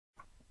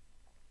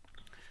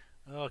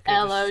Okay,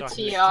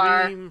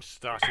 LOTR.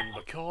 Starting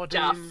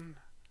recording.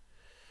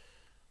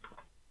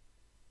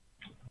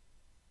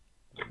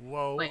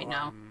 Whoa. Wait,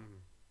 no.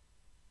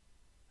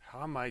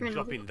 How am I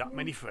dropping that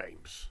many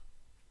frames?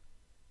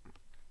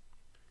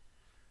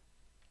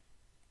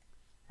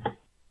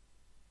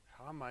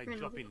 How am I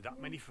dropping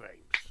that many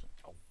frames?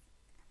 Oh.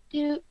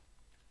 Dude.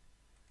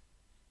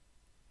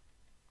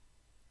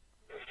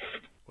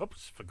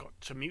 Whoops, forgot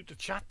to mute the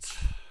chat.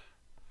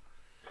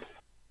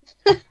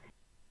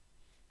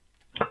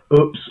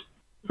 Oops.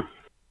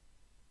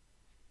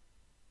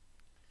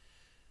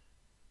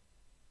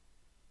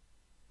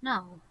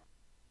 No.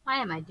 Why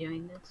am I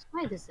doing this?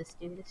 Why does this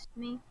do this to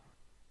me?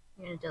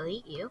 I'm gonna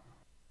delete you.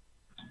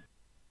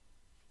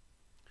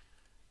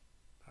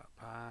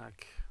 Backpack.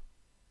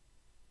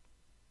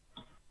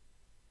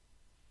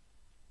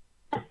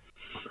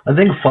 I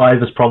think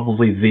 5 is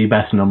probably the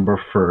best number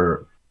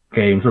for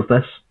games of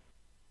this.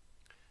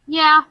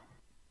 Yeah.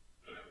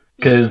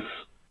 Because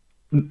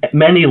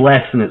many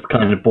less and it's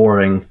kind of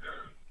boring,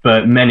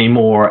 but many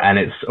more and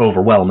it's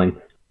overwhelming.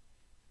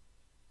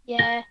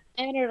 Yeah,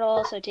 and it'll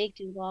also take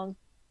too long.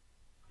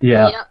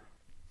 Yeah. Yep.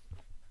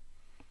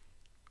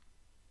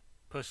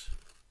 Plus,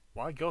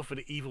 why go for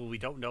the evil we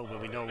don't know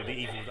when we know the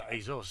evil that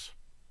is us?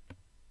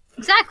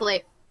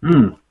 Exactly.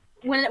 Hmm.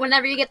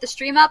 Whenever you get the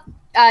stream up,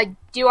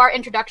 do our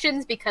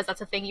introductions because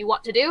that's a thing you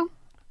want to do.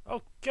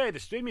 Okay, the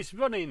stream is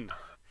running.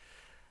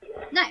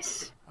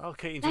 Nice.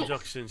 Okay,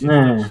 introductions, Nice.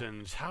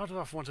 introductions. How do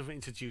I want to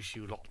introduce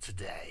you lot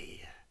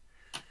today?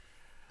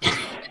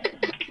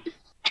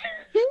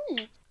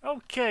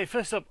 Okay,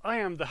 first up, I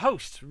am the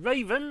host,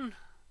 Raven.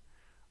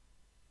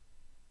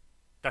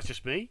 That's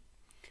just me.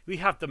 We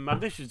have the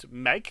malicious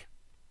Meg.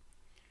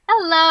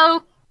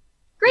 Hello.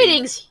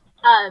 Greetings,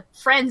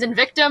 friends and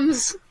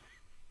victims.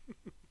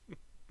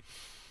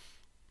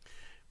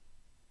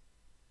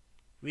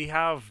 We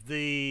have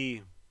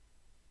the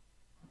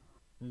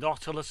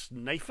Nautilus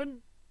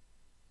Nathan.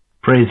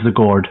 Praise the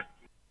gourd.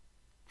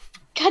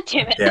 God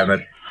damn it. Damn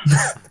it.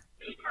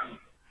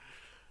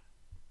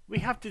 We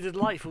have the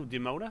delightful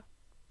Demona.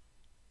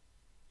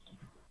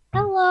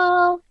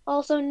 Hello.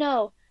 Also,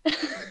 no.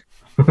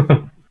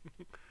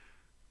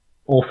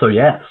 Also,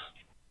 yes.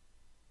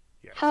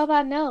 Yes. How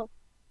about no?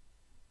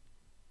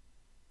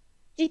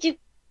 Did you...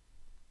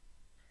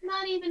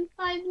 Not even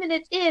 5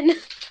 minutes in.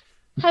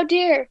 How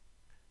dare.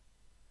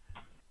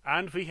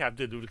 And we have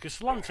the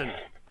Ludicrous Lantern.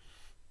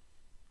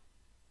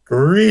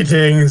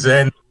 Greetings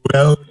and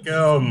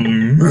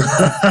welcome.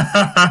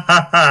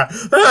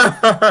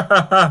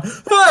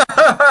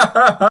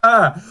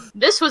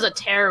 This was a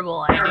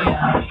terrible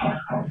idea.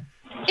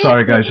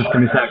 Sorry guys, just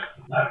give me a sec.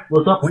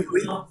 What's up?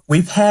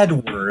 We've had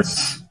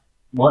worse.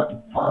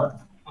 What? What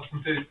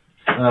is it?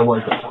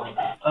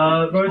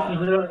 Roasted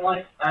zero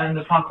light and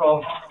the pack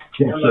of.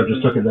 Yeah, sir,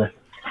 just took it there.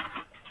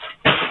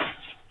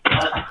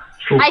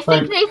 I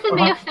think Nathan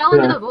may have fell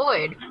into the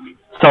void.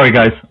 Sorry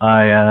guys,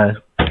 I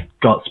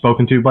got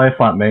spoken to by a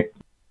flatmate.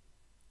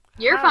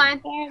 You're fine.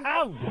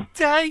 How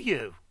dare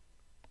you?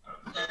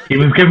 He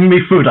was giving me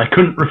food I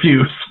couldn't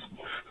refuse.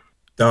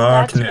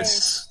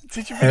 Darkness.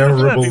 Did you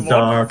Terrible everyone?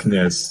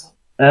 darkness.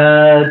 He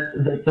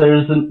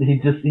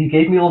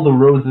gave me all the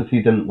roses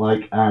he didn't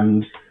like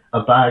and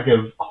a bag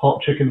of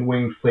hot chicken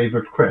wing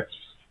flavored crisps.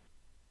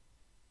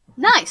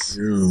 Nice.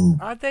 Ooh.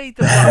 Are they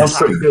the That was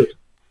pretty good.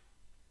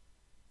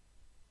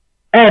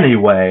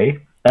 Anyway,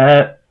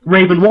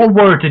 Raven, what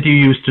word did you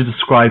use to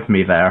describe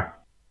me there?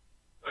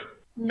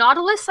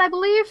 Nautilus, I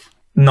believe.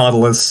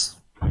 Nautilus.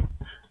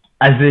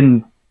 As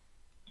in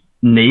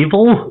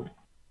naval?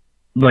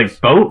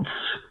 Like boats?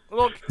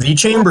 Look, The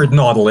chambered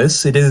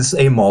nautilus. It is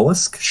a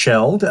mollusk,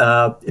 shelled.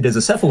 It is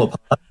a cephalopod.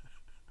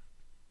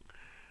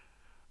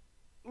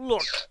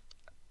 look.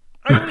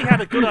 I only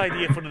had a good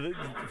idea for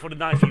the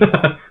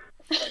 91.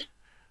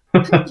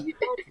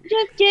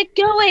 Just get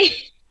going.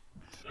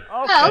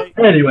 Okay.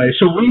 Anyway,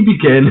 shall we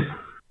begin?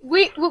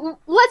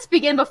 Let's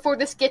begin before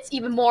this gets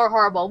even more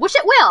horrible, which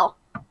it will.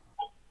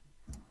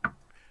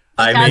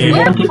 I Because mean,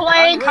 we're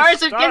playing we're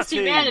Cards Against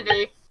starting.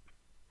 Humanity.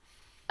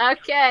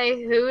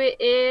 Okay, who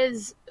it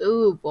is?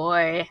 Ooh,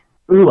 boy.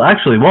 Ooh,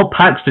 actually, what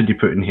packs did you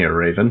put in here,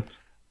 Raven?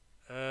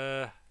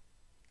 A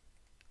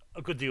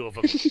good deal of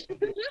them.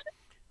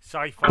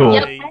 Sci-fi. Cool.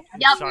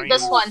 Yep, science,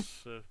 this one.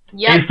 Is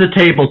Yep. the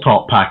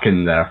tabletop pack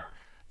in there?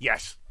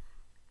 Yes.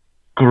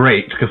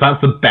 Great, because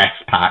that's the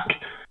best pack.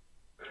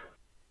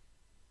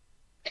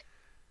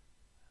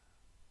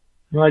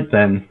 Right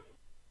then.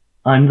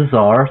 I'm the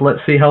Czar. Let's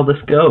see how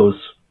this goes.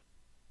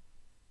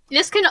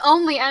 This can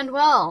only end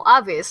well,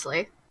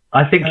 obviously.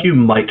 I think you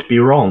might be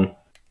wrong.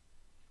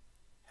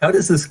 how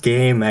does this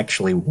game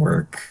actually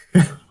work?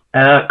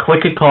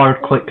 Click a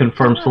card, click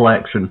confirm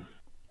selection.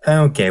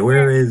 Okay,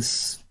 where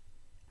is...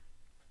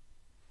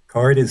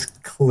 Card is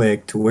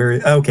clicked.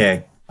 Where...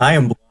 Okay, I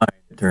am blind,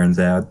 it turns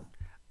out.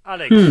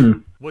 Alex, Hmm.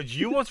 would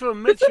you want to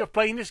admit you're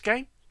playing this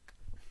game?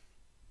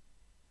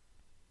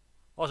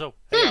 Also,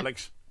 hey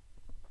Alex,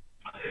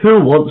 Who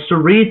wants to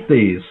read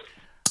these?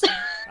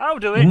 I'll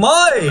do it.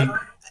 My...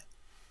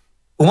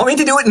 Want me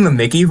to do it in the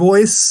Mickey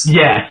voice?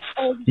 Yes.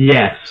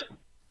 Yes.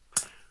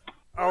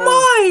 Oh,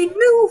 My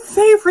new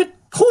favorite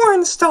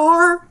porn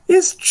star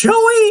is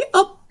Joey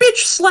a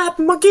Bitch Slap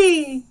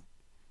McGee.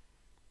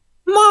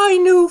 My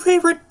new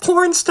favorite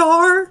porn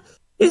star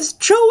is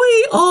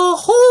Joey a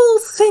Whole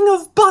Thing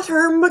of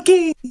Butter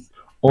McGee.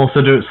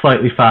 Also do it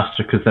slightly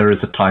faster because there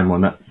is a time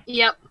limit.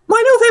 Yep.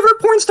 My new favorite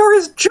porn star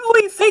is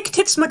Joey Fake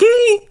Tits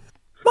McGee.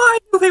 My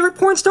new favorite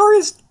porn star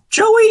is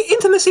Joey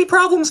Intimacy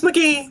Problems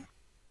McGee.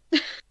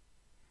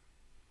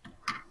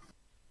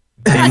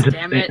 God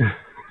damn it.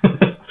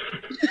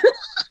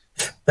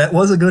 That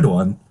was a good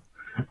one.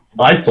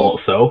 I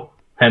thought so.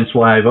 Hence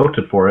why I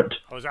voted for it.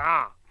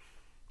 huzzah!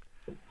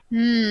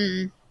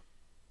 Ooh.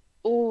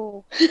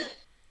 Oh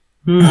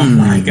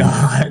my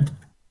god.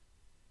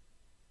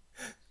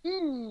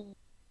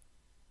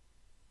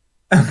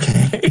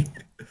 Okay.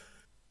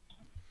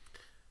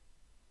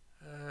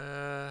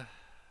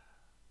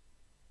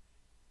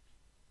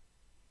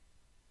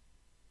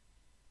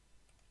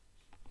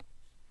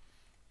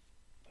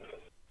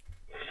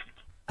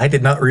 I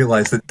did not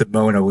realize that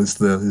Demona was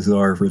the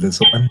czar for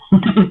this one.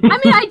 I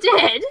mean, I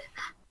did.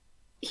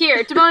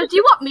 Here, Demona, do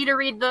you want me to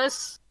read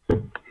this?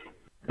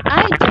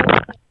 I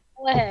don't.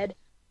 Go ahead.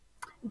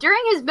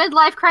 During his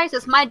midlife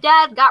crisis, my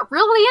dad got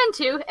really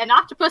into an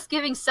octopus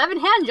giving 7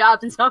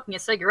 handjobs and smoking a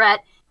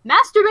cigarette,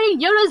 masturbating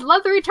Yoda's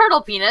leathery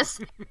turtle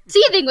penis,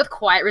 seething with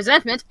quiet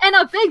resentment, and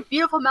a big,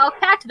 beautiful mouth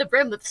packed to the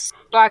brim with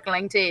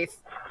sparkling teeth.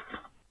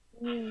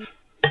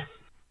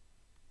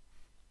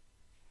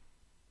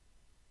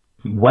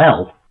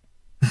 Well.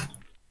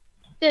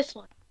 This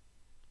one.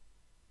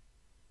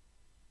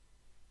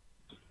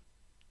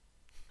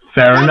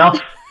 Fair enough.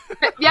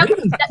 Yep.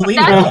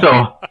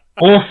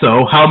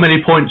 Also, how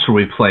many points are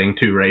we playing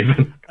to,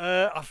 Raven?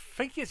 I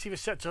think it's either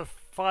set to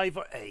 5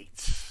 or 8.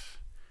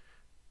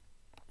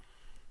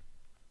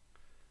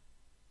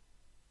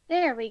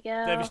 There we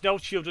go. There is no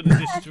children in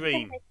this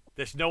stream.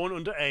 There's no one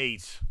under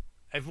age.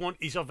 Everyone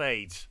is of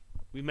age.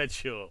 We made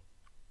sure.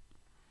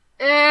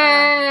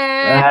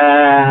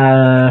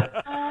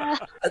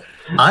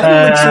 I'm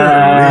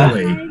mature,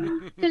 really.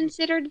 I'm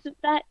considered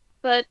that,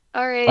 but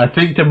alright. I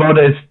think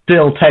Demona is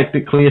still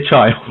technically a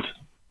child.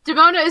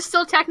 Demona is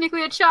still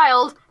technically a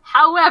child,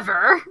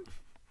 however...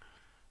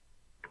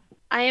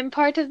 I am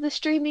part of the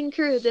streaming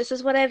crew. This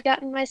is what I've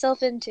gotten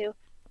myself into.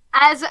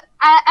 As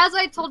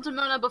I told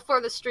Demona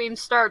before the stream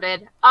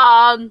started,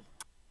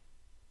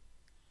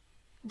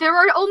 there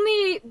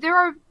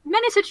are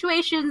many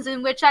situations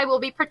in which I will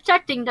be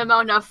protecting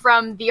Demona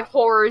from the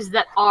horrors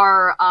that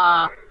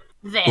are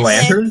this.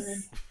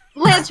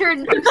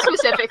 Lantern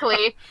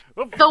specifically.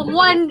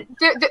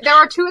 There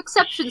are 2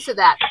 exceptions to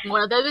that.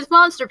 One of them is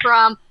Monster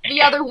Prom.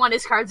 The other one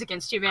is Cards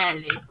Against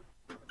Humanity.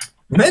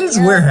 Men's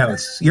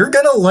Warehouse. You're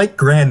gonna like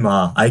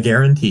Grandma, I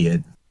guarantee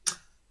it.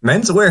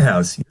 Men's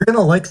Warehouse. You're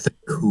gonna like the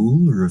cool,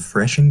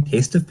 refreshing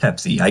taste of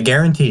Pepsi, I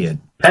guarantee it.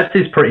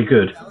 Pepsi's pretty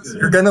good.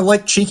 You're gonna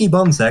like cheeky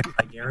bum sex,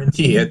 I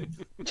guarantee it.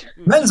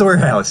 Men's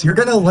Warehouse. You're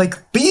gonna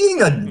like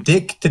being a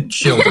dick to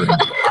children,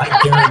 I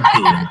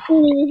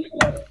guarantee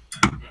it.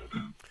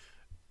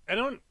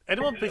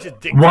 Anyone plays a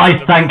dick?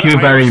 Why, thank you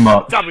very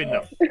much. Stabbing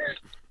them.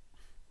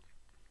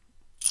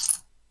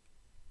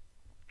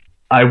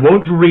 I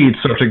won't read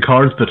certain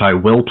cards, but I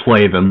will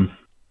play them.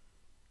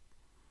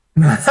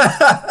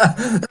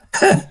 Iron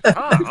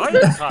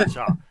cards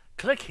are.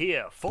 Click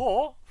here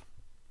for...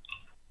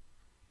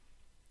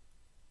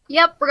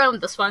 Yep, we're going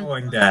with this one.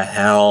 Going to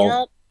hell.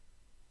 Yep.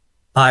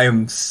 I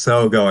am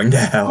so going to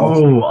hell.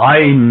 Oh,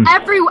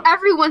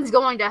 Everyone's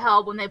going to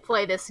hell when they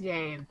play this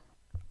game.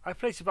 I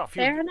played it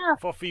Fair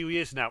enough. for a few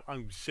years now.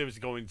 I'm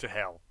seriously going to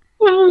hell.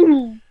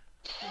 Mm.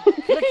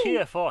 Click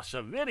here for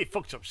some really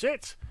fucked up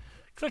shit.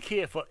 Click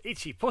here for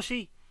itchy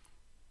pussy.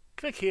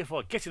 Click here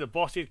for getting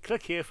aborted.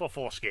 Click here for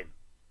foreskin.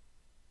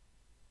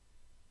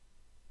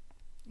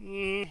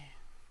 Yeah.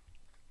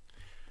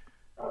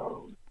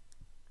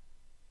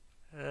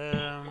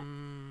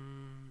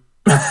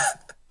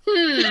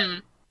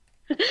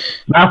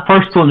 That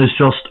first one is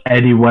just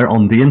anywhere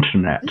on the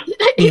internet.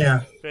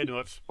 Yeah. Very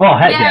much. Oh,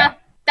 heck yeah.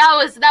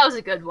 That was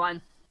a good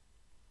one.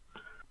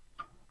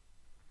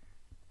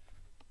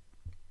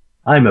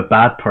 I'm a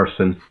bad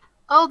person.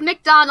 Old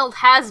MacDonald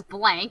has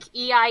blank,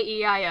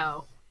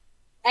 E-I-E-I-O.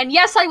 And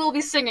yes, I will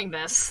be singing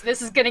this.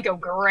 This is gonna go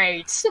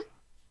great.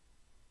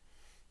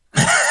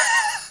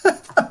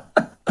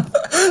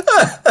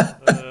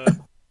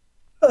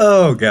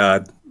 Oh,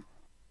 God.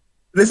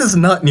 This is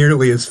not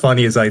nearly as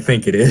funny as I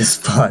think it is,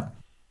 but...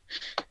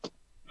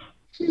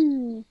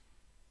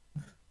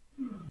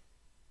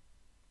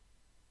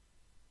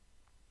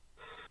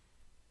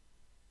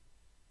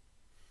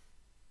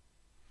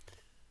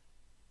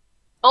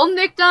 Old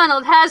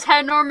MacDonald has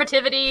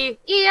heteronormativity,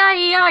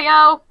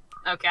 E-I-E-I-O.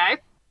 Okay.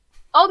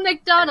 Old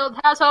MacDonald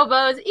has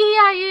hobos,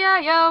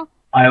 E-I-E-I-O.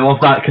 I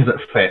love that because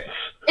it fits.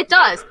 It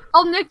does.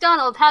 Old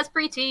MacDonald has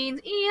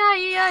preteens,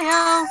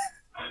 E-I-E-I-O.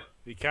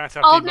 You can't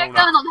have Old people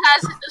MacDonald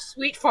has the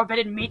sweet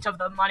forbidden meat of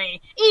the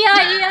money,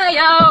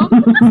 E-I-E-I-O.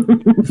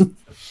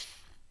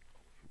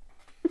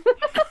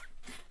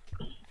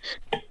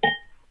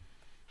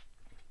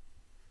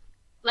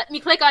 me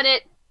click on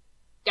it.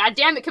 God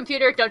damn it,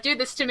 computer! Don't do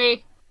this to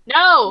me.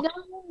 No.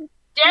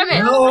 Damn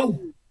it! No.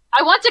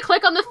 I want to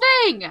click on the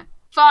thing.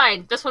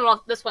 Fine. This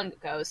one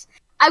goes.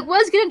 I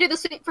was gonna do the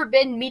sweet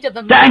forbidden meat of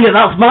the month. Dang it,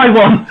 that's my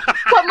one!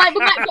 But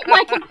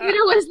my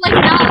computer was like,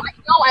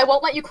 no, I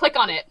won't let you click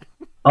on it.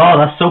 Oh,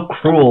 that's so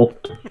cruel.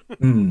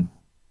 Hmm.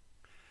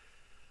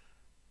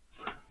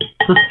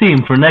 The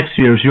theme for next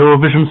year's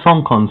Eurovision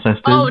Song Contest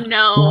is Oh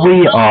no.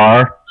 We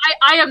Are.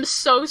 I am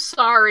so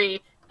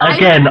sorry.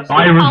 Again,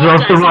 I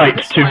reserve the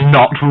right to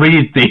not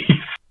read these.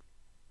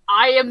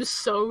 I am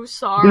so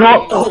sorry.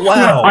 No, Oh,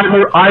 wow.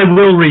 I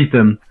will read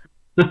them.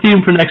 The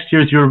theme for next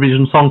year's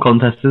Eurovision Song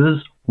Contest is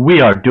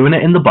We Are Doing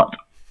It in the Butt.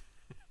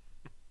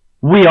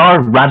 We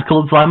are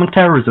radical Islamic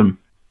terrorism.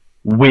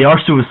 We are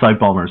suicide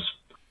bombers.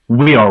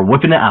 We are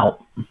whipping it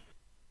out.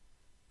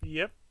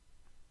 Yep.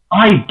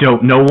 I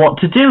don't know what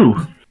to do.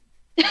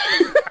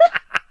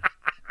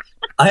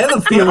 I have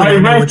a feeling I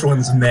know which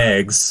one's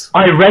Meg's.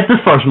 I read the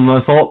first one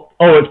and I thought,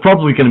 oh, it's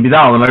probably going to be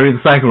that one. I read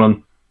the second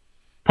one.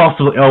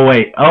 Possibly. Oh,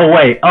 wait.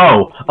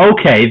 Oh,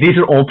 okay. These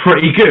are all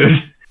pretty good.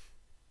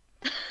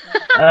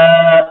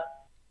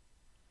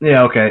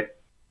 Yeah, okay.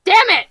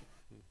 Damn it!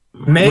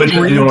 Meg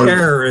reading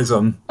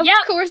terrorism. Of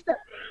course.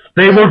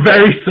 They were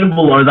very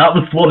similar. That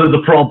was one of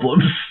the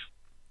problems.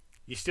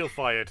 You're still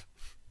fired.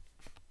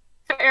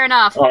 Fair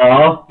enough.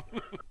 Aww.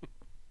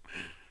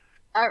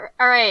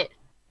 Alright.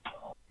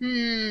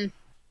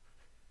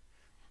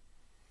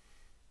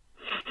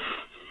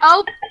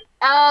 Oh,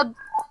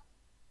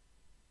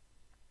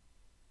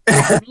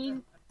 I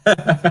mean,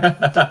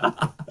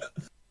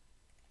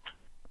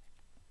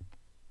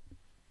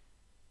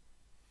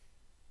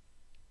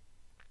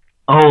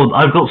 Oh,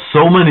 I've got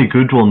so many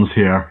good ones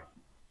here.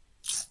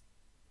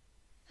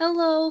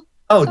 Hello.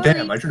 Oh, Sorry,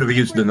 damn, I should have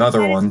used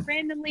another one.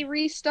 Randomly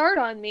restart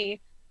on me.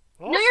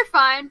 no, you're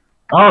fine.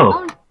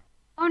 Oh,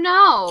 Oh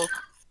no.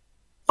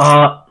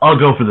 I'll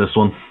go for this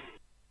one.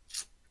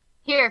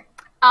 Here,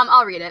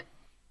 I'll read it.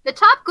 The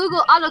top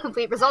Google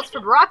autocomplete results for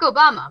Barack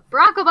Obama.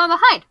 Barack Obama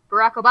height.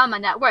 Barack Obama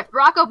net worth.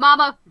 Barack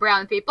Obama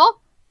brown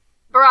people.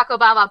 Barack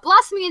Obama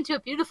blossoming into a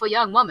beautiful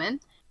young woman.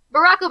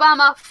 Barack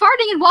Obama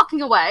farting and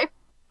walking away.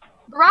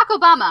 Barack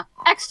Obama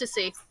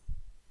ecstasy.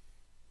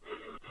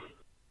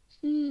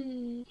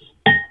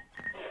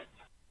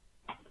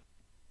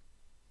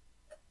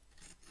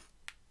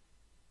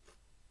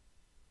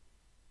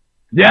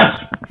 Yes!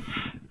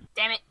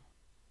 Damn it.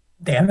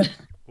 Damn it.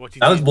 What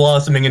did I you was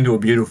blossoming into a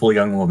beautiful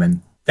young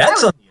woman.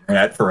 That's on the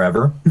internet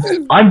forever.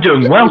 I'm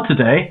doing well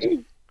today.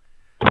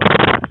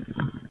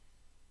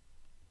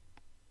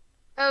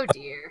 Oh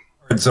dear.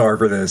 Cards are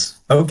for this.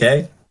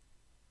 Okay.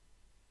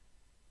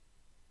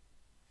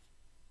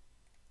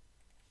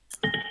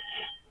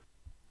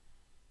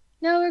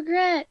 No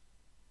regret.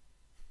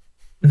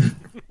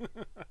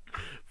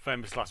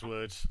 Famous last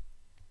words.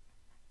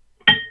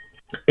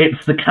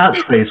 It's the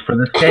catchphrase for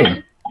this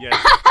game.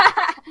 Yes.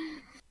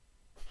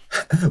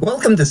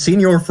 Welcome to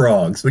Senior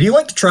Frogs. Would you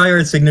like to try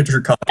our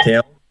signature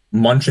cocktail?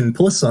 Munchin'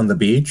 Puss on the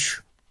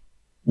beach.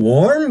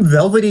 Warm,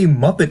 velvety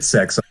Muppet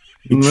sex.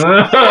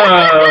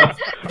 I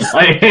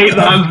hate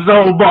that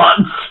so much.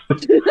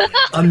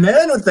 A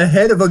man with the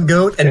head of a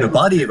goat and the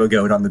body of a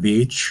goat on the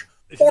beach.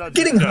 It's Or not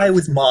getting just high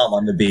goats. with mom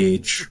on the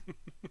beach.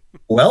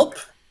 Welp?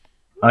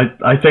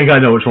 I think I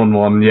know which one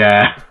won,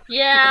 yeah.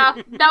 Yeah,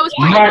 that was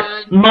pretty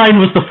good. Mine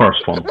was the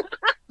first one.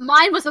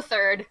 Mine was the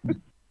third.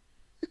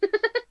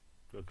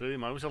 Well, clearly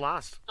mine was the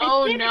last.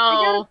 Oh I did it. I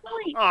no. got a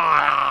point.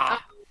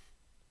 Ah!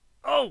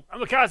 Oh,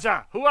 I'm a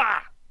Kaza! Hooah!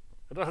 I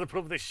don't have to put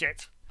up with this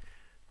shit.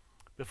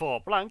 Before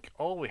blank,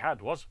 all we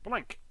had was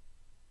blank.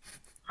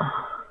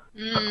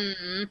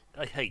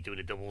 I hate doing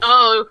the doubles.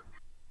 Oh.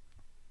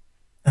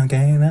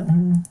 Okay, that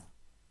one.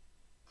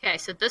 Okay,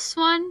 so this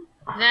one,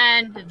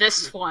 then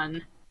this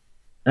one.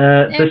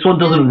 This one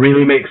doesn't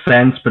really make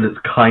sense, but it's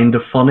kind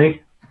of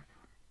funny.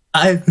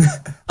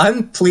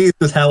 I'm pleased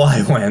with how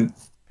I went.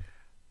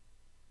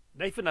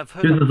 Nathan, I've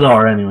heard Chances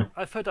are, anyway.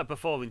 I've heard that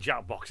before in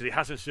Jackbox, and it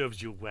hasn't served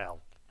you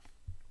well.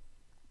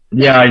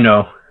 Yeah, I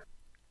know.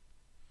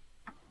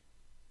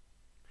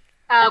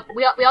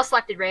 We all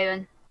selected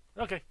Raven.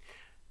 Okay.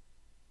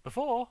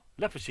 Before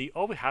leprosy,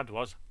 all we had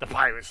was the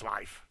pirate's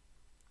life.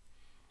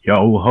 Yo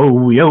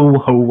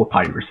ho, a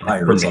pirate's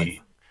life for Pirate's me. life.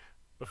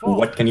 Before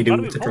What can you do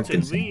Vladimir with a Putin,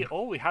 drunken sailor?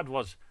 all we had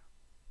was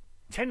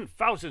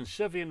 10,000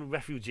 Serbian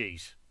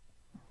refugees.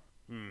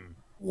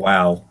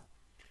 Wow.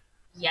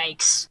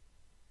 Yikes.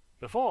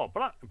 Before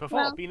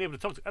Well- being able to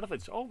talk to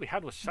elephants, all we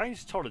had was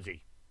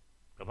Scientology.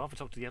 I'd rather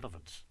talk to the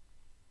elephants.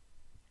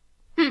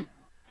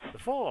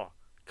 Before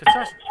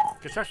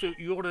catastrophic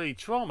urinary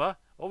trauma,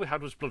 all we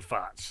had was blood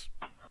farts.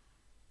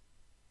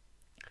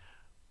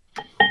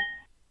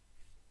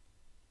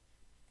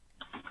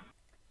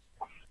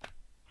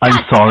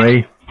 I'm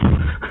sorry.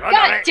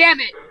 God damn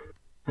it!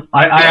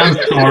 I am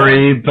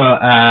sorry,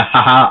 but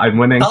haha, I'm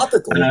winning.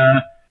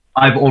 Topically.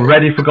 I've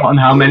already forgotten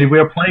how many we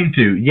are playing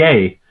to.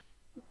 Yay.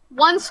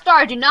 1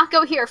 star, do not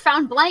go here.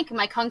 Found blank in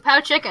my Kung Pao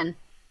chicken.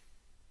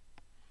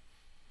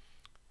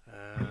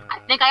 I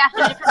think I have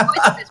to different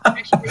voice for this one.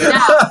 I should read it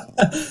out.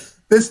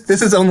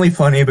 This is only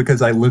funny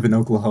because I live in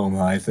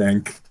Oklahoma, I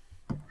think.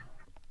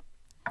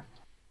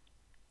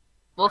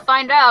 We'll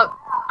find out.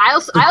 I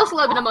also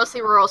live in a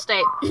mostly rural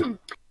state.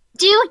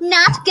 Do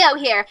not go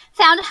here.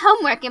 Found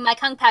homework in my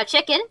Kung Pao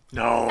chicken.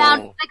 No.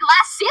 Found the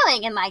glass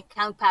ceiling in my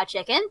Kung Pao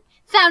chicken.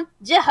 Found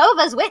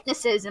Jehovah's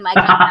Witnesses in my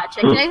Kung Pao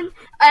chicken.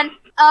 And,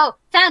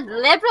 found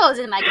liberals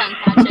in my Kung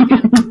Pao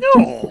chicken.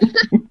 No.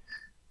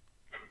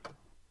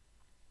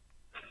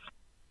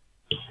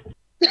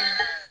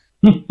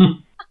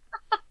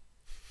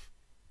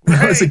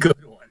 That was a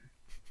good one.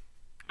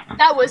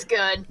 That was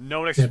good.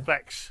 No one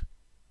expects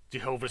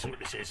Jehovah's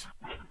Witnesses.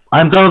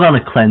 I'm going on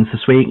a cleanse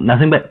this week.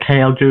 Nothing but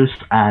kale juice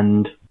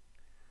and...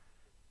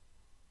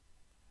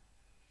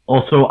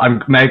 Also,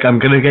 Meg, I'm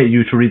going to get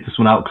you to read this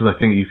one out because I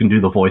think you can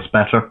do the voice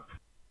better.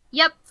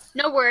 Yep,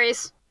 no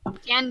worries.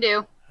 Can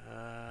do.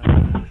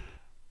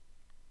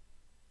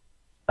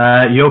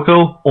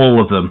 Yoko,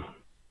 all of them.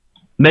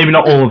 Maybe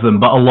not all of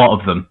them, but a lot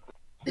of them.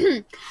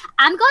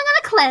 I'm going on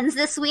a cleanse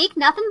this week.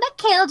 Nothing but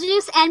kale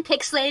juice and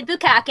pixelated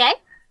bukkake.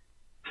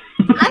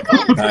 I'm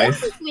going on a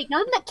cleanse this week.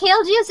 Nothing but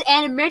kale juice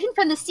and emerging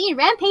from the sea,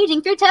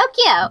 rampaging through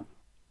Tokyo.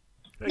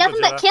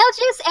 Nothing but kale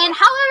juice and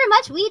however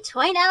much weed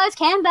 $20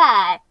 can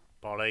buy.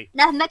 Bolly.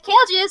 Nothing but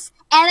kale juice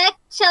and a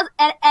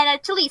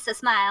Chalisa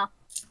smile.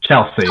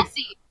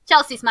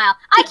 Chelsea smile.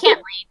 I can't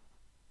read.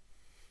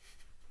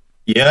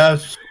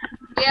 Yes.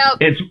 Yep.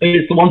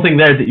 It's the one thing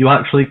there that you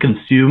actually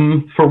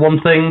consume for one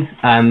thing,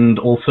 and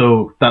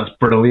also that's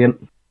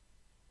brilliant.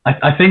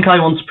 I think I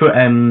once put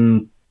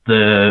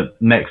the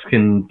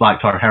Mexican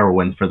black tar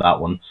heroin for that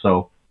one,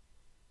 so...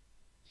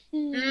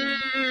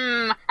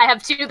 I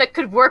have two that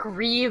could work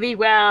really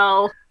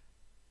well.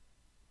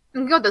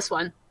 I'm gonna go with this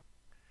one.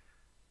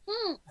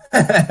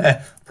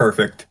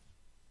 Perfect.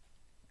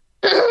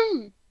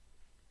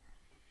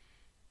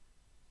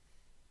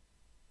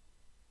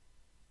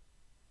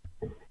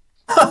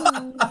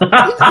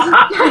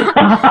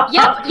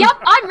 Yep,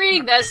 I'm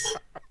reading this.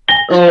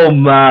 Oh,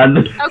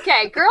 man.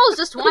 Okay, girls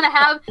just want to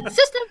have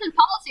systems and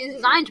policies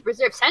designed to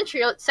preserve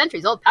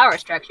centuries-old power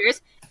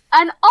structures.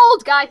 An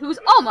old guy who's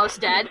almost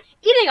dead,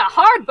 eating a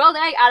hard-boiled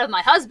egg out of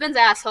my husband's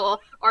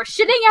asshole, or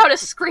shitting out a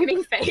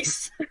screaming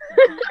face.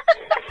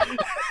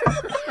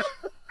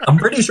 I'm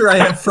pretty sure I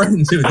have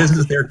friends who this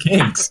is their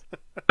kinks.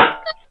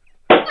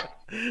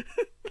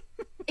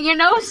 You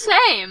know,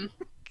 same.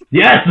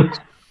 Yes!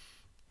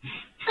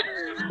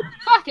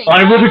 Fucking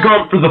I would have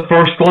gone for the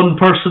first one,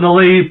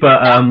 personally,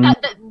 but,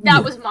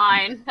 That was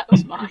mine. That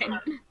was mine.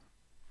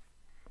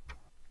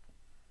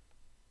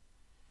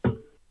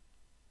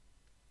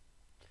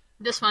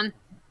 This one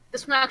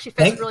actually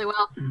fits really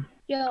well.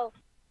 Yo.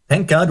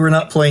 Thank God we're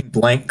not playing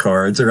blank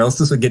cards, or else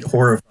this would get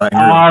horrifying.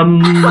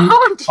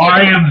 Oh, dear.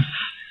 I am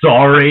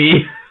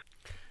sorry.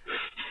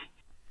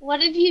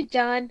 What have you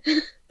done?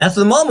 As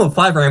the mom of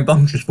 5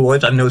 rambunctious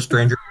boys, I'm no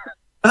stranger.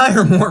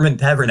 Higher Mormon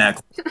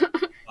tabernacle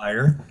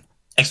fire,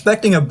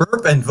 expecting a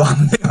burp and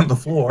vomiting on the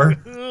floor,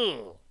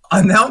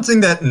 announcing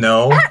that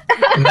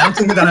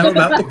I'm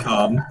about to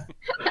come,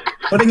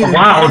 putting it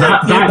Wow,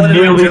 that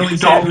nearly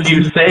stopped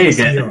you saying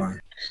it.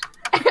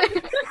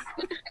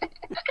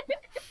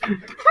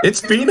 It's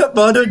peanut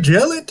butter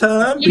jelly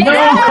time. Yeah.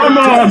 No, come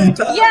on!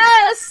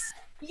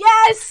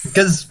 Yes!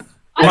 Because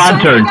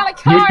Lantern,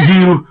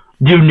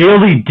 you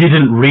nearly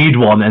didn't read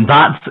one, and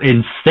that's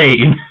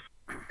insane.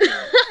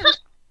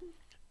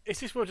 Is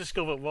this where I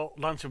discover what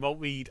Lantern won't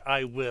read?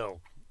 I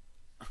will.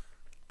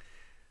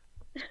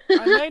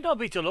 I may not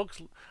be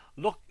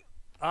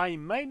I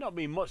may not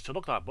be much to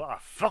look like, but I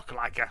fuck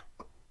like her.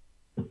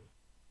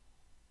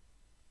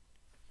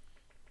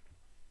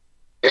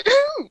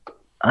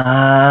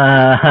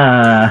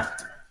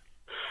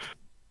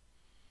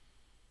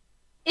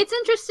 It's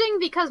interesting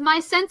because my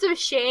sense of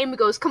shame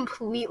goes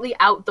completely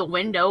out the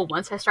window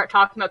once I start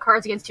talking about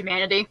Cards Against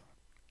Humanity.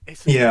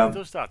 It Yeah.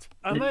 does that.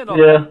 I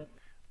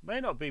may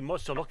not be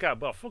much to look at,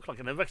 but I fuck like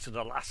an erection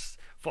that lasts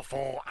for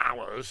 4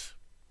 hours.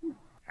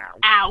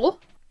 Ow.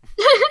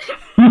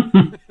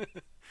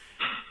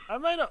 I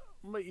may not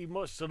be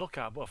much to look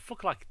at, but I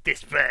fuck like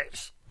this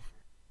bitch.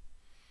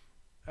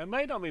 I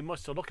may not be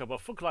much to look at, but I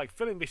fuck like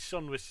filling my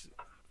son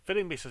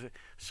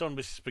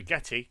with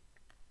spaghetti.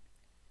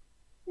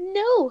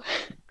 No.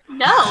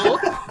 No.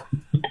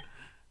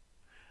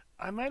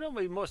 I may not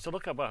be much to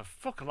look at, but I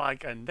fuck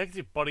like a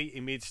negative body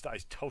image that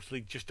is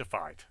totally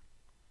justified.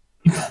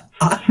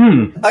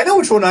 I know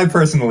which one I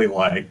personally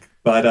like,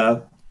 but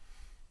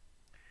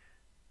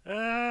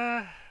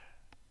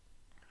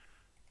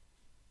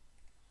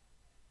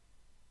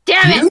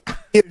Damn it!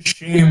 be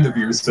ashamed of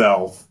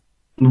yourself.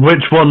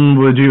 Which one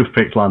would you have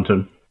picked,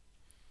 Lantern?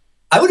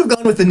 I would have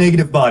gone with the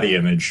negative body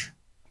image.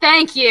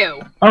 Thank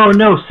you. Oh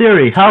no,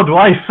 Siri, how do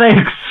I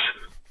fix?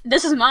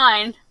 This is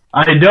mine.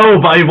 I know,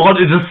 but I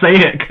wanted to say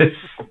it because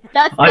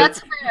That's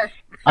fair.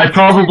 I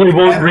probably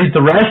won't read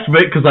the rest of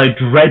it because I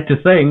dread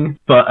to sing,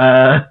 but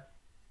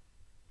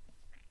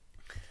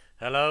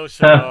hello,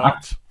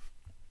 Charlotte.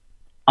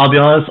 I'll be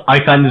honest, I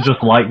kind of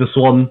just like this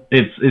one.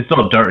 It's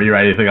not dirty or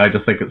anything, I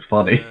just think it's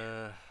funny.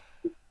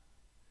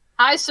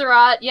 Hi,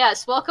 Surat.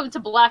 Yes, welcome to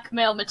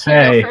blackmail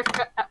material.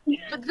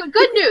 Hey. But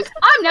good news,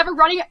 I'm never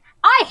running.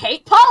 I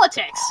hate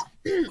politics.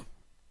 Oh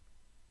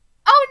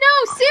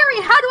no,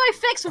 Siri, how do I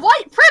fix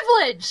white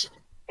privilege?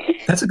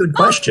 That's a good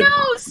question. Oh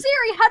no,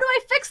 Siri, how do I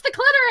fix the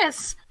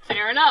clitoris?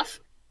 Fair enough.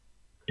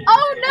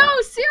 Oh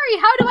no, Siri,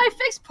 how do I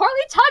fix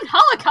poorly timed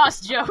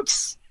Holocaust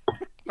jokes?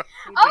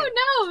 Oh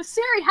no,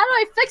 Siri, how do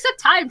I fix a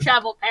time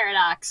travel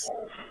paradox?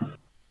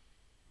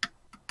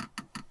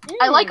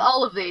 I like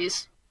all of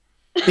these.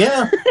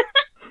 Yeah.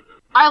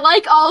 I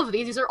like all of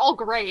these. These are all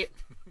great.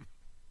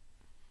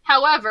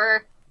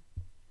 However,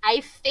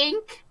 I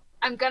think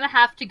I'm gonna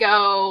have to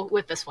go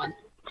with this one.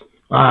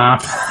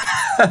 Elmo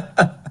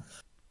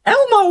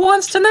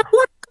wants to know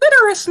what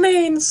clitoris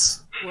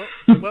means.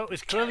 Well,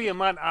 it's clearly a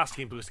man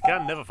asking because he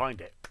can never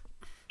find it.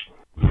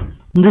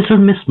 Little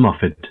Miss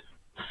Muffet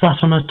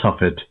sat on a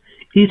tuffet,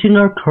 eating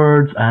her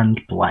curds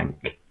and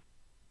blank.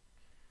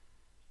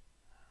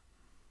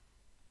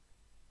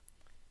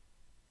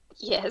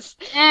 Yes.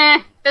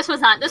 This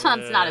one's not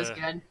as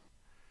good.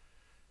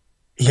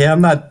 Yeah, I'm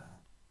not...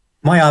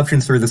 My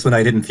options for this one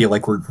I didn't feel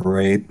like were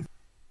great.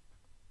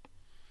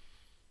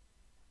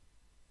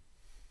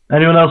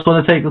 Anyone else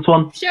want to take this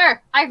one? Sure,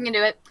 I can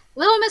do it.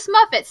 Little Miss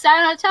Muffet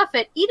sat on a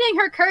tuffet, eating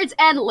her curds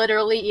and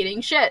literally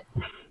eating shit.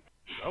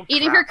 Oh,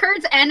 Eating crap. her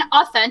curds and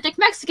authentic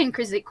Mexican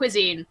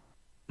cuisine.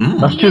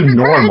 That's Eating too her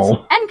normal.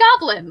 curds and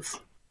goblins.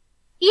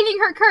 Eating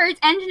her curds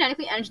and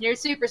genetically engineered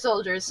super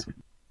soldiers.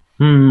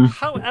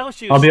 How else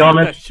do you I'll be steal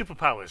their honest.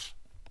 superpowers?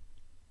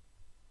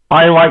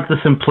 I like the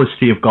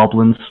simplicity of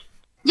goblins.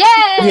 Yay!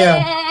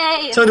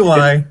 Yeah. So do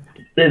I.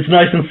 It's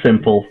nice and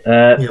simple.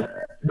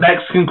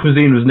 Mexican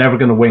cuisine was never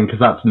going to win because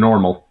that's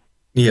normal.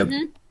 Yep.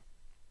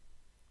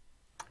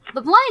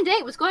 The blind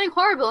date was going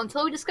horrible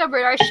until we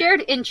discovered our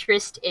shared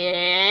interest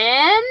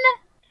in...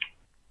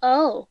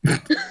 Oh.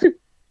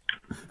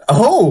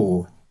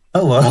 Oh!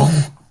 Hello.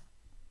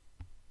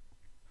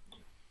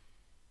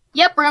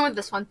 Yep, we're going with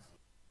this one.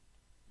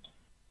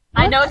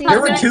 I know it's not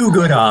There were good. two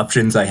good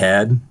options I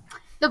had.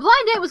 The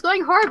blind date was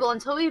going horrible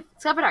until we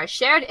discovered our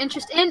shared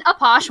interest in a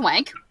posh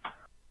wank.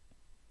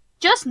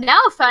 Just now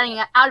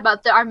finding out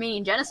about the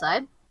Armenian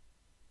genocide.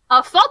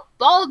 A fat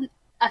bald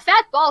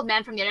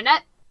man from the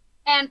internet.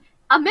 And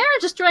a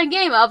marriage-destroying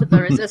game of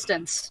The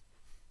Resistance.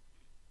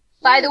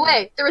 By the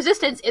way, The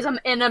Resistance is an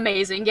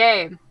amazing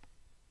game.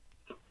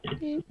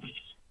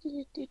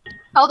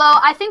 Although,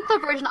 I think the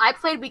version I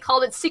played, we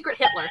called it Secret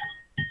Hitler.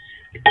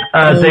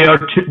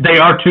 They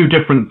are two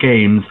different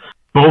games.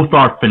 Both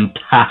are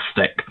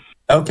fantastic.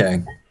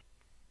 Okay.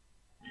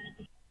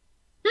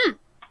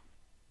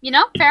 You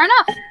know, fair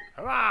enough.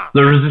 Hurrah!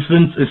 The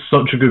Resistance is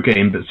such a good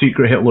game, but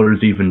Secret Hitler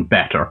is even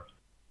better.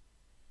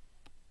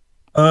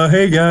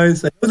 Hey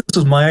guys, I know this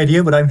was my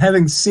idea, but I'm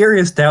having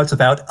serious doubts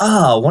about,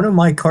 one of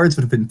my cards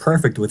would have been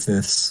perfect with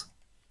this.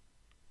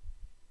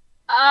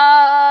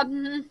 There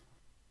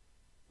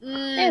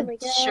we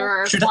go.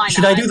 Sure, Should why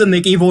I not? do the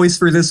Mickey voice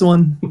for this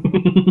one?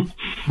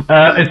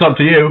 It's up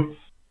to you.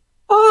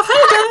 Oh,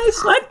 hey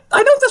guys,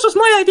 I know this was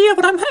my idea,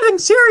 but I'm having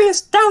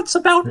serious doubts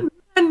about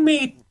man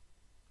meat.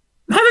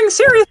 I'm having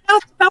serious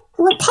doubts about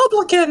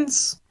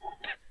Republicans.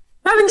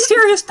 I'm having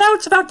serious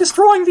doubts about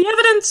destroying the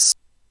evidence.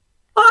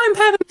 I'm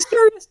having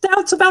serious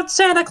doubts about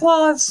Santa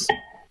Claus.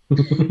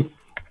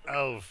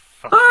 Oh,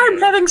 fuck. I'm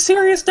having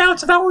serious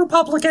doubts about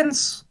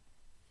Republicans.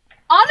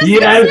 Honestly,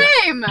 Yes.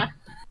 same!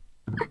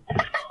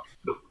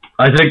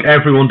 I think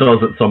everyone does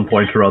at some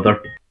point or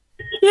other.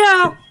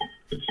 Yeah.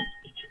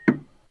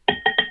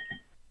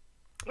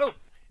 Oh,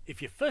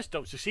 if you first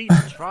don't succeed,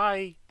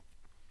 try...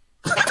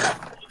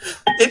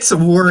 It's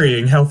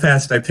worrying how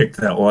fast I picked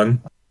that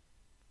one.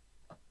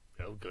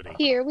 Oh, goody.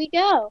 Here we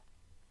go.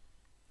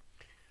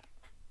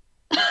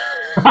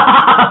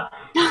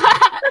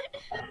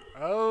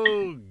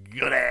 Oh,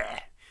 goody.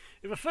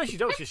 If at first you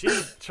don't succeed,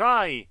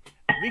 try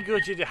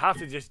regurgitated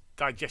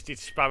half-digested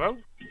sparrow.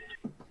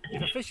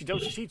 If at first you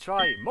don't succeed,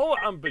 try more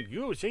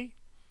ambiguity.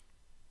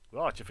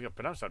 Well, I think I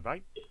pronounced that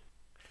right.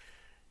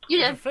 You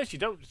If did. at first you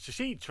don't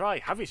succeed, try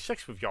having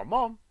sex with your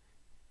mom.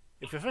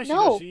 If at first you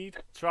No. don't succeed,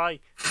 try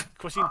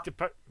crossing the...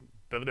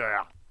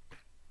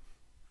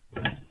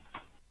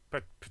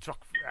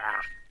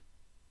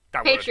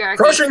 That word. Patriarchy.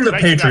 Crushing the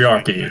Thank you,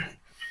 patriarchy.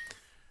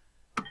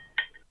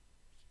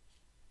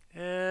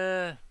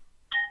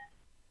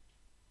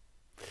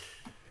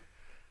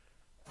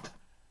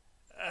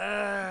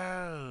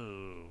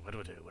 What do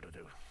I do? What do I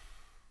do?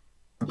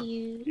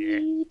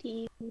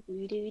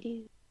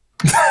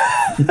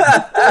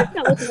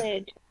 That was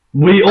weird.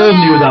 We all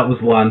Yeah. knew that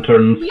was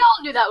lanterns. We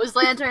all knew that was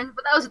Lantern,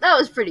 but that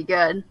was pretty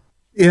good.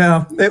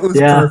 Yeah, it was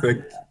Yeah.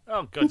 perfect.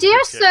 Oh, God. Dear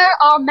picture. sir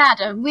or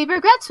madam, we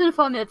regret to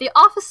inform you that the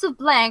office of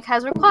blank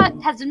has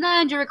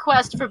denied your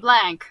request for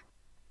blank.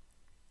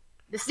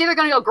 This is either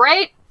going to go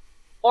great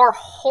or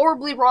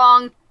horribly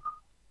wrong,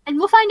 and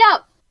we'll find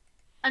out.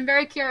 I'm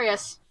very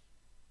curious.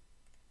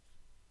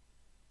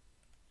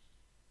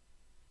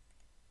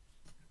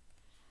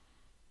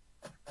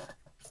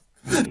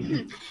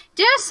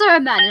 Dear Sir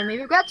Manon, we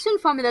regret to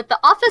inform you that the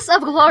Office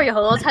of Glory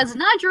Holes has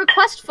denied your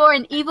request for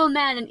an evil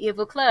man in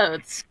evil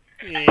clothes.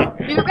 Yeah.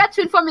 We regret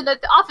to inform you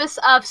that the Office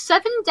of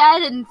 7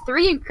 Dead and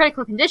 3 in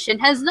Critical Condition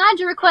has denied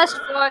your request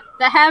for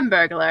the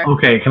Hamburglar.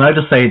 Okay, can I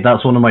just say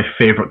that's one of my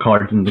favorite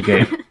cards in the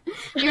game?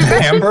 We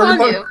regret to inform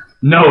you.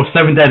 No,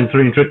 7 dead and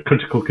 3 in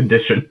critical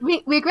condition.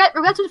 We regret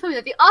to inform you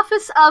that the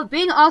Office of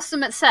Being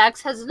Awesome at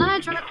Sex has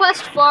denied your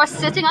request for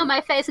sitting on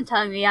my face and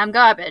telling me I'm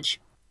garbage.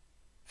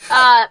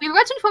 We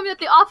regret to inform you that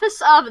the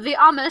Office of the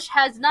Amish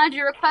has denied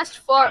your request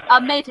for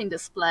a mating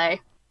display.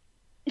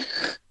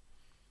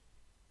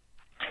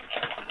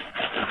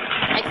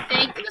 I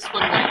think this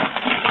one went.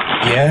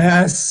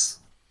 Yes.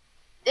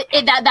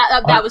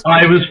 That was.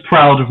 I was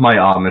proud of my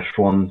Amish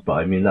one, but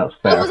I mean that's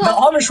fair. The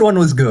Amish one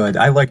was good.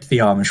 I liked the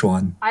Amish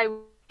one.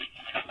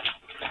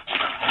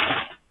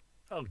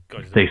 Oh,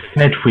 God. They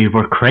said we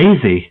were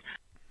crazy.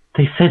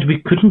 They said we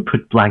couldn't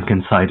put blank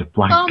inside of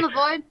blank. Oh, the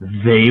void.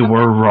 They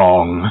were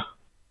wrong.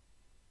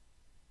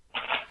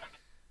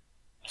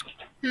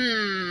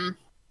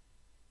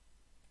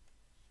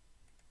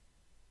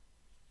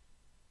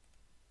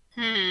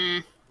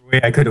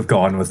 Way I could have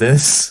gone with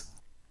this.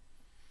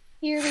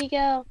 Here we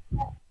go.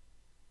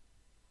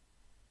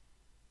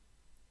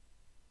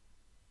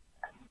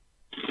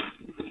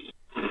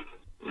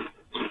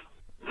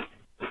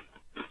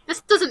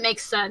 This doesn't make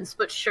sense,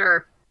 but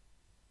sure.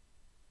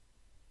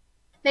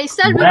 They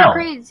said we were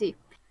crazy.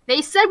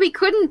 They said we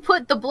couldn't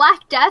put the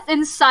Black Death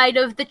inside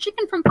of the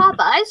chicken from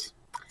Popeyes.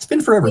 It's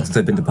been forever since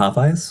I've been to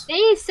Popeyes.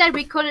 They said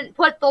we couldn't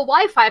put the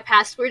Wi-Fi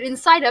password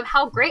inside of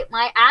how great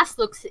my ass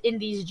looks in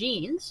these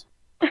jeans.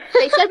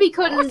 They said we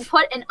couldn't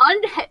put an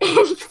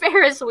unhinged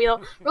Ferris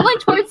wheel rolling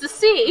towards the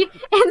sea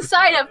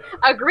inside of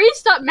a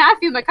greased up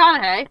Matthew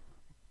McConaughey.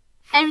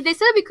 And they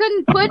said we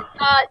couldn't put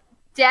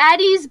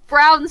Daddy's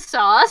brown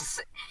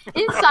sauce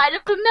inside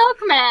of the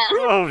Milkman.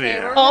 Oh, They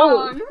dear. were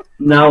wrong.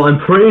 Now, I'm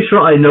pretty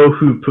sure I know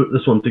who put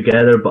this one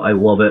together, but I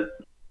love it.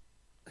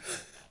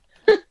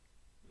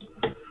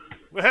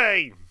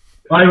 Hey!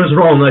 I was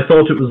wrong, I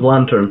thought it was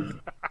Lantern.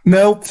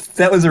 Nope,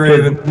 that was a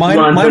Raven.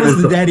 Mine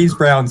was the Daddy's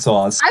brown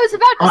sauce. I was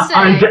about to say.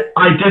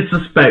 I did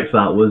suspect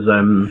that was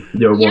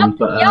your one,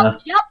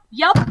 but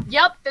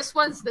Yep. This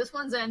one's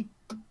in.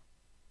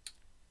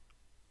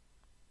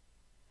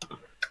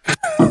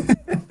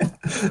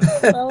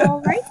 Well,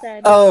 alright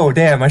then. Oh,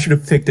 damn, I should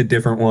have picked a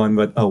different one,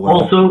 but oh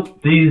well. also,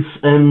 these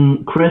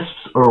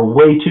crisps are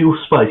way too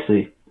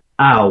spicy.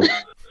 Ow.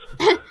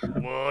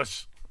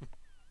 What?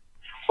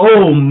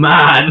 Oh,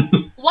 man!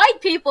 White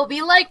people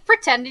be like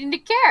pretending to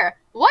care.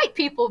 White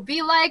people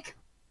be like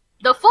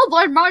the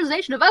full-blown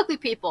modernization of ugly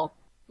people.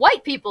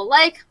 White people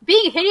like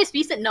being a hideous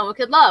beast that no one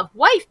could love.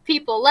 White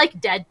people like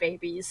dead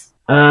babies.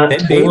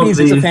 Dead Babies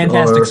is a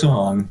fantastic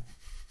song.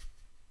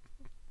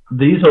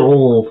 These are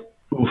all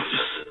oofs.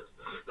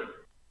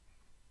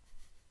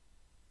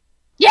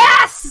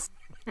 Yes!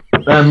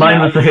 Mine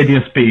was the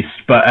hideous beast,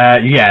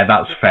 but yeah,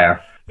 that's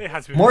fair. It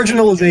has to be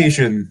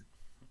Marginalization.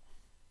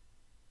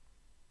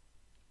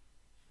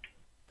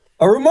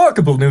 A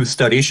remarkable new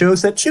study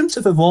shows that chimps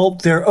have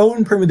evolved their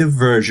own primitive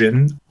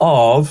version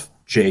of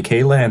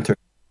JKLantern.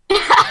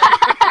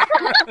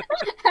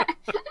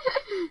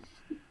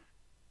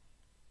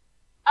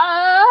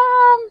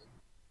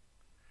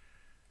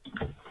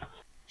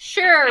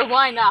 Sure,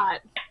 why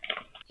not?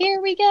 Here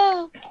we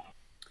go.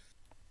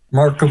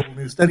 Remarkable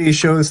new study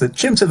shows that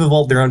chimps have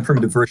evolved their own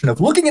primitive version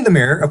of looking in the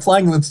mirror,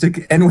 applying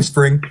lipstick, and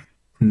whispering,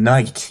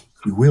 "Tonight,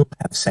 you will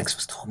have sex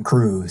with Tom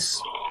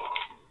Cruise."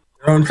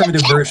 Their own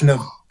primitive version of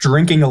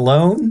drinking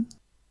alone.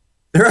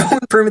 Their own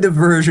primitive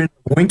version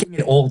of winking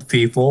at old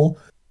people.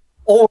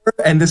 Or,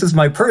 and this is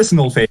my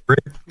personal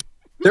favorite,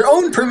 their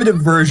own primitive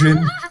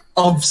version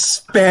of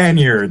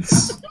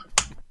Spaniards.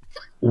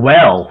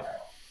 Well.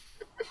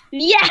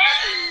 Yeah!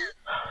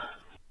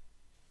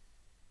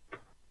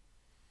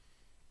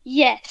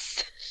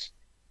 Yes.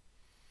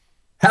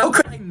 How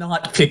could I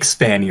not pick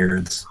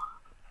Spaniards?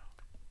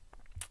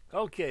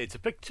 Okay, it's a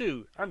pick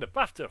 2, and a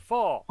BAFTA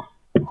for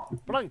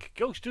blank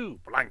goes to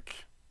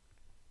blank.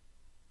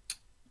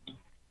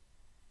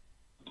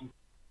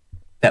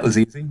 That was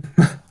easy.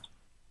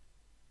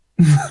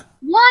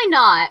 Why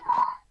not?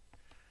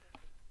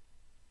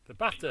 The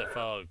BAFTA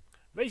for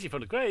Raising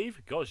from the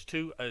Grave goes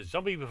to a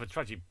zombie with a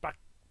tragic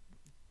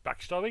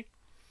backstory.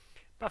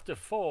 BAFTA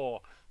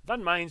for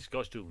Landmines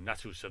goes to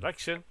Natural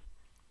Selection.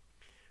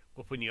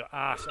 Open Your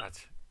Ass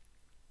at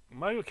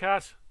Mario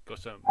Kart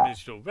goes to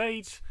Minstrel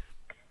Raids.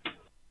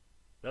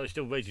 Well, it's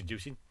still rage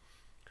inducing.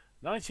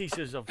 9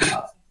 Seasons of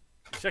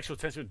Sexual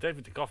Tension with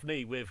David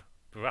Duchovny with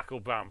Barack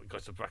Obama. It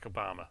goes to Barack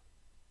Obama.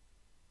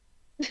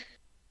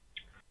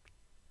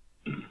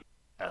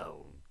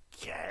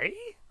 Okay.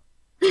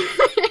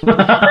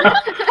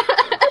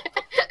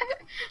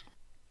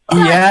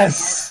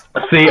 Yes.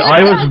 See,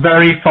 I was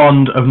very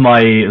fond of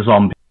my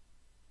zombie.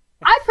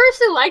 I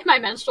personally liked my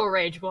menstrual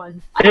rage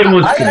one. It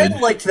was I good.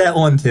 liked that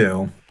one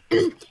too.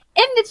 In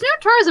its new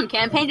tourism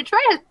campaign,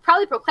 Detroit has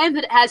proudly proclaimed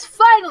that it has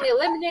finally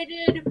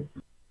eliminated.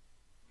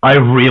 I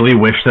really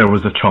wish there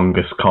was a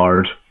Chungus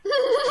card.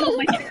 Oh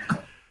my god.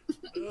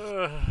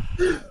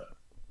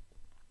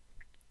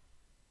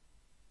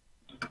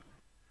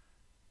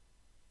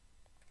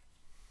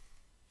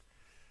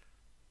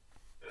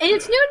 In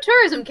its new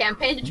tourism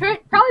campaign,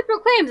 Detroit proudly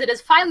proclaims it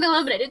has finally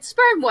eliminated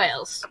sperm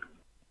whales.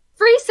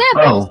 Free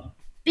samples,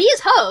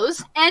 these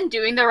hoes, and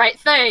doing the right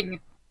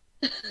thing.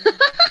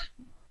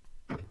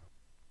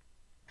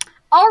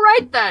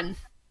 Alright then.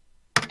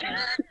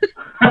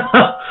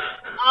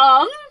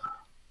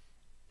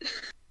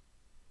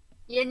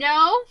 You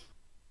know,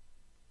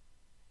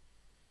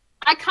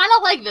 I kind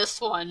of like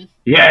this one.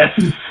 Yes!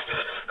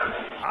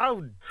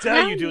 How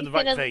dare you do the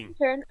right thing?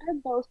 Lantern are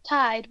both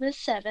tied with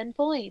 7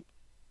 points.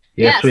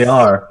 Yes, we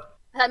are.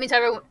 That means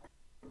everyone...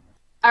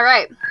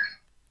 Alright.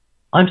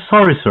 I'm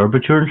sorry, sir,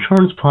 but your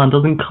insurance plan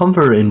doesn't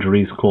cover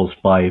injuries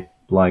caused by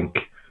blank.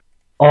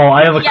 Oh,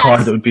 I have a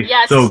card that would be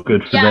so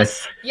good for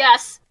this.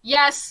 Yes.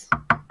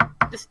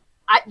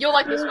 You'll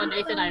like this one,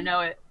 Nathan, I know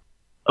it.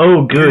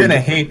 Oh, good. You're gonna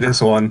hate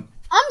this one.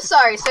 I'm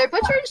sorry, sir,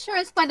 but your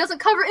insurance plan doesn't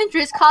cover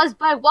injuries caused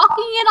by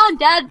walking in on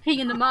dad peeing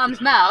in the mom's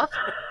mouth.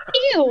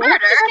 Ew, Murder.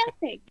 that's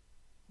disgusting.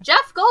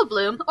 Jeff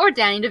Goldblum or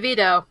Danny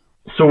DeVito.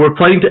 So we're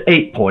playing to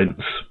 8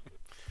 points.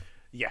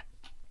 Yeah.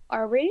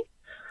 Are we?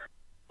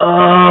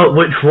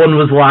 Which one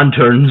was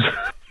lanterns?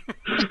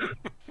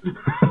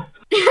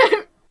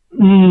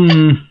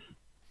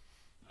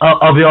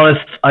 I'll be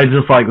honest, I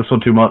just like this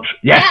one too much.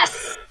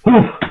 Yes!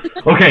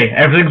 Okay,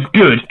 everything's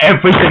good.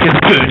 Everything is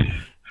good.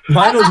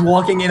 Mine was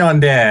walking in on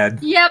Dad.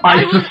 Yep.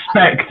 I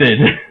suspected.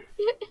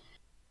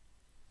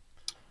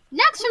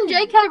 Next from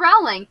J.K.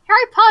 Rowling,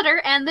 Harry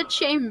Potter and the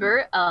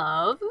Chamber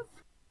of...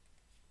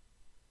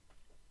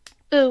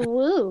 Ooh,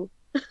 woo.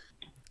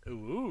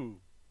 Ooh.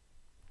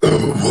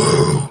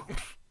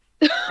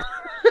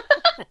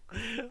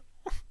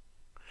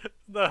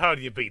 Now, how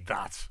do you beat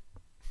that?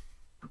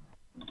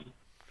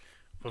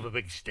 With a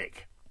big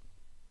stick.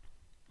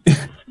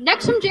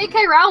 Next from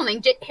J.K.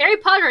 Rowling, Harry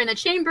Potter and the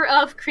Chamber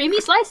of Creamy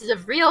Slices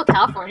of Real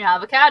California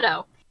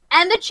Avocado.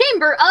 And the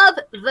Chamber of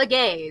the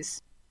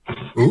Gays.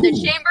 And the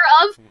Chamber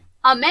of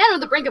A Man on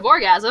the Brink of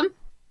Orgasm.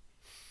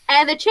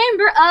 And the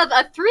Chamber of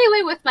A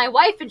Three-Way with My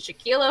Wife and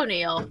Shaquille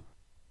O'Neal.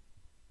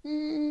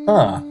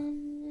 Huh.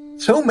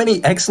 So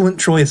many excellent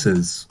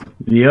choices.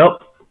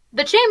 Yep.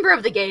 The Chamber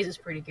of the Gays is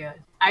pretty good.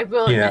 I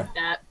will admit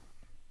that.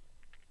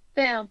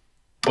 Bam.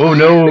 Oh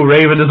no,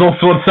 Raven is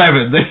also on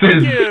 7. This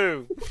is...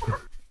 You.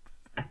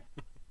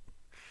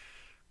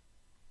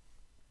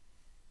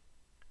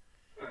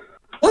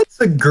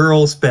 What's a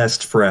girl's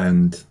best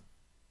friend?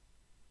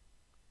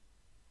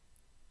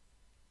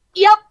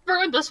 Yep,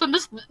 ruined this one.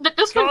 This one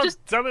God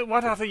just... damn it,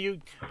 what have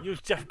you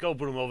used Jeff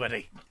Goldblum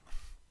already?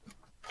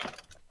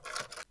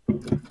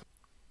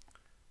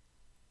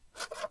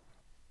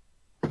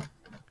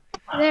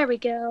 There we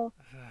go.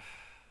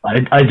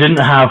 I didn't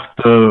have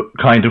the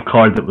kind of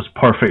card that was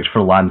perfect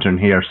for Lantern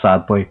here,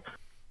 sadly.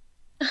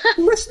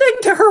 Listening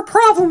to her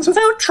problems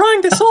without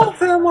trying to solve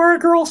them are a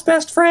girl's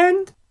best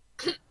friend.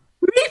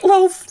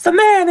 Meatloaf, the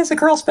man, is a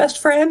girl's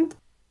best friend.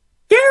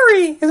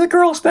 Gary is a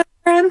girl's best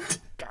friend.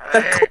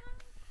 The clerk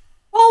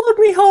followed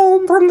me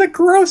home from the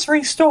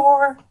grocery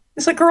store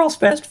is a girl's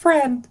best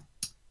friend.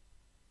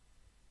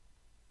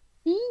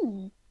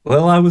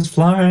 Well, I was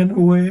flying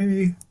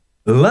away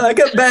like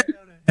a bat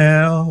out of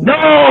hell.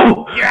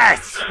 No!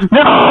 Yes!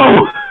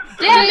 No!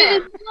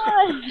 Damn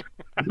it!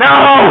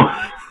 No!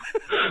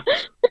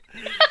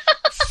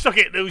 Suck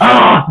it, loser!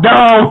 Oh,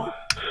 no!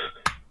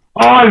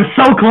 Oh, I'm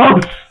so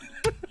close!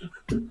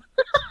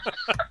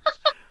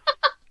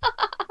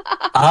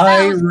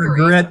 I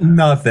regret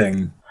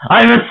nothing.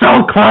 I was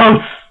so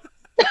close!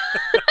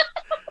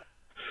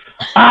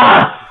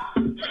 Ah!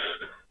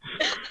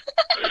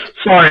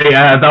 Sorry,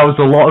 that was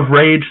a lot of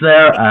rage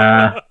there.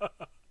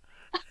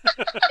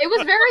 It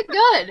was very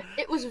good.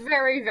 It was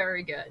very,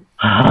 very good.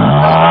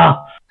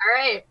 Ah,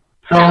 Alright.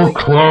 so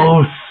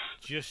close.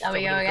 Just Shall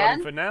we something go I've got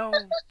again? for now.